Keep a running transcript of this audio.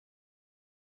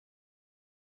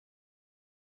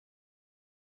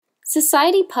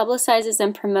Society publicizes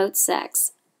and promotes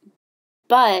sex,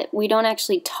 but we don't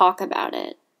actually talk about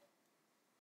it.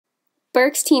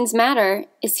 Berks Teens Matter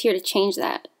is here to change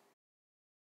that.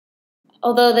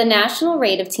 Although the national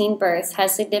rate of teen births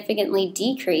has significantly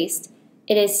decreased,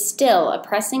 it is still a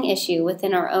pressing issue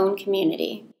within our own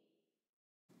community.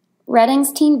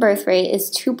 Reading's teen birth rate is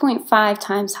 2.5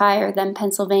 times higher than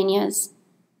Pennsylvania's.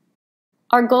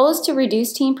 Our goal is to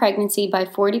reduce teen pregnancy by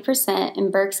 40%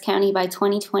 in Berks County by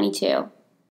 2022.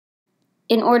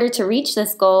 In order to reach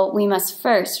this goal, we must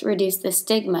first reduce the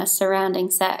stigma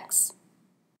surrounding sex.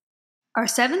 Our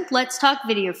seventh Let's Talk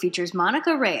video features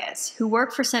Monica Reyes, who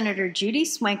worked for Senator Judy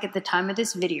Schwank at the time of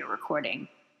this video recording.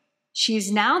 She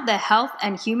is now the Health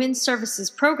and Human Services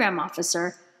Program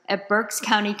Officer at Berks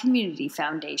County Community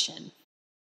Foundation.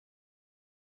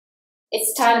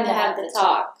 It's time to have the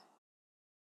talk.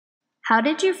 How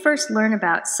did you first learn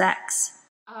about sex?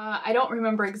 I don't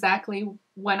remember exactly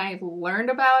when I learned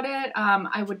about it.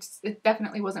 It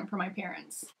definitely wasn't from my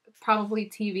parents. Probably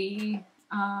TV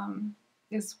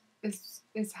is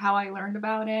how I learned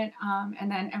about it. And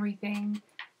then everything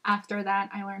after that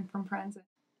I learned from friends.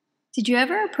 Did you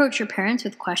ever approach your parents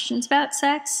with questions about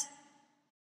sex?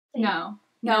 No,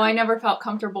 I never felt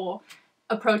comfortable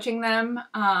approaching them.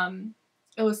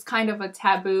 It was kind of a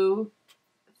taboo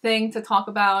thing to talk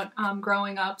about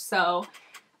growing up. So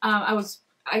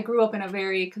I grew up in a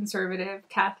very conservative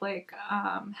Catholic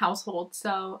household.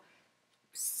 So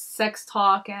sex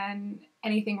talk and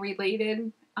anything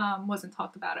related wasn't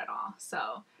talked about at all.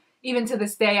 So even to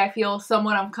this day, I feel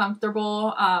somewhat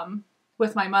uncomfortable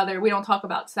with my mother. We don't talk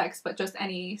about sex, but just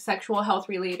any sexual health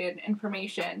related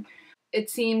information.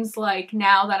 It seems like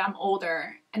now that I'm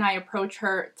older and I approach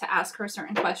her to ask her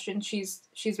certain questions, she's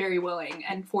very willing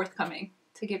and forthcoming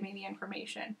to give me the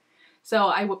information.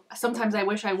 So sometimes I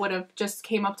wish I would have just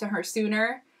came up to her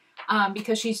sooner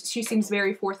because she seems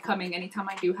very forthcoming anytime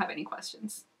I do have any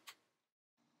questions.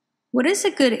 What is a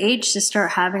good age to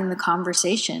start having the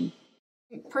conversation?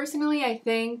 Personally, I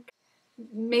think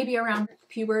maybe around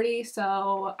puberty,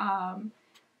 so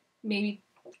maybe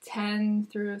 10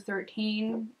 through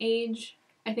 13 age.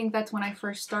 I think that's when I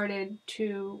first started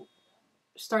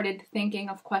thinking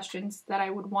of questions that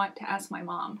I would want to ask my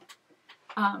mom.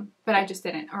 But I just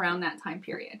didn't around that time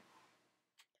period.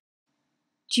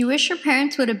 Do you wish your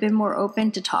parents would have been more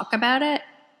open to talk about it?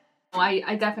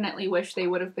 I definitely wish they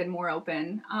would have been more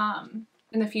open.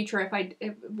 In the future,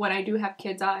 when I do have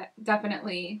kids, I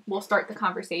definitely will start the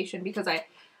conversation because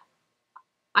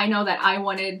I know that I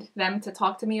wanted them to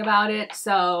talk to me about it.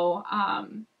 So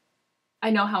I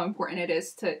know how important it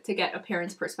is to get a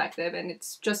parent's perspective, and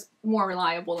it's just more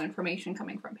reliable information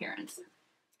coming from parents.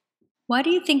 Why do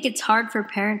you think it's hard for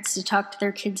parents to talk to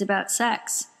their kids about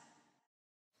sex?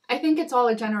 I think it's all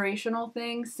a generational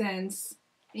thing since,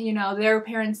 their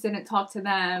parents didn't talk to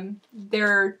them.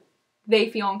 They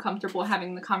feel uncomfortable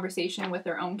having the conversation with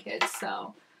their own kids.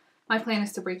 So my plan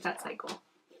is to break that cycle.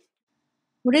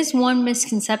 What is one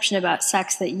misconception about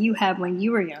sex that you had when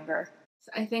you were younger?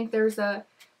 I think there's a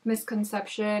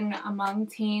misconception among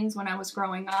teens when I was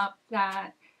growing up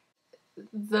that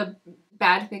the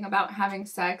bad thing about having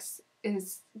sex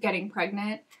is getting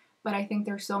pregnant, but I think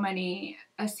there's so many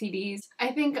STDs.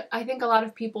 I think a lot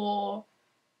of people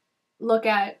look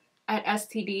at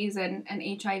STDs and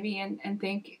HIV and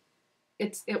think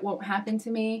it won't happen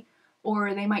to me,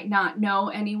 or they might not know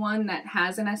anyone that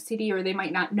has an STD, or they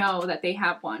might not know that they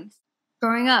have one.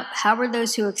 Growing up, how were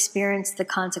those who experienced the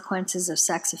consequences of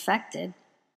sex affected?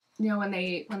 When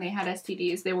they had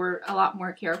STDs, they were a lot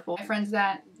more careful. My friends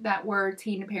that were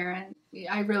teen parents,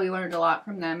 I really learned a lot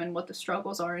from them and what the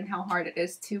struggles are and how hard it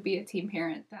is to be a teen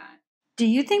parent. Do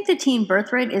you think the teen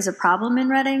birth rate is a problem in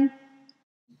Reading?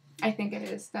 I think it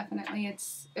is, definitely.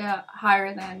 It's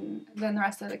higher than the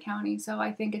rest of the county, so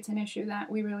I think it's an issue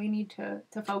that we really need to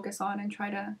focus on and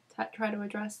try to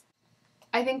address.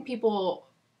 I think people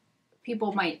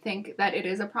might think that it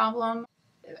is a problem.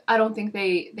 I don't think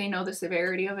they know the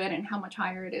severity of it and how much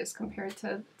higher it is compared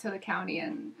to the county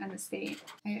and the state.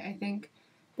 I think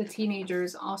the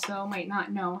teenagers also might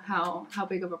not know how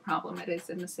big of a problem it is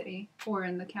in the city or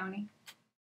in the county.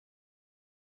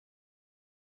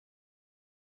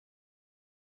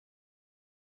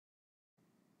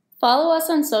 Follow us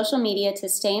on social media to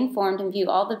stay informed and view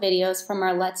all the videos from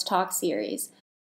our Let's Talk series.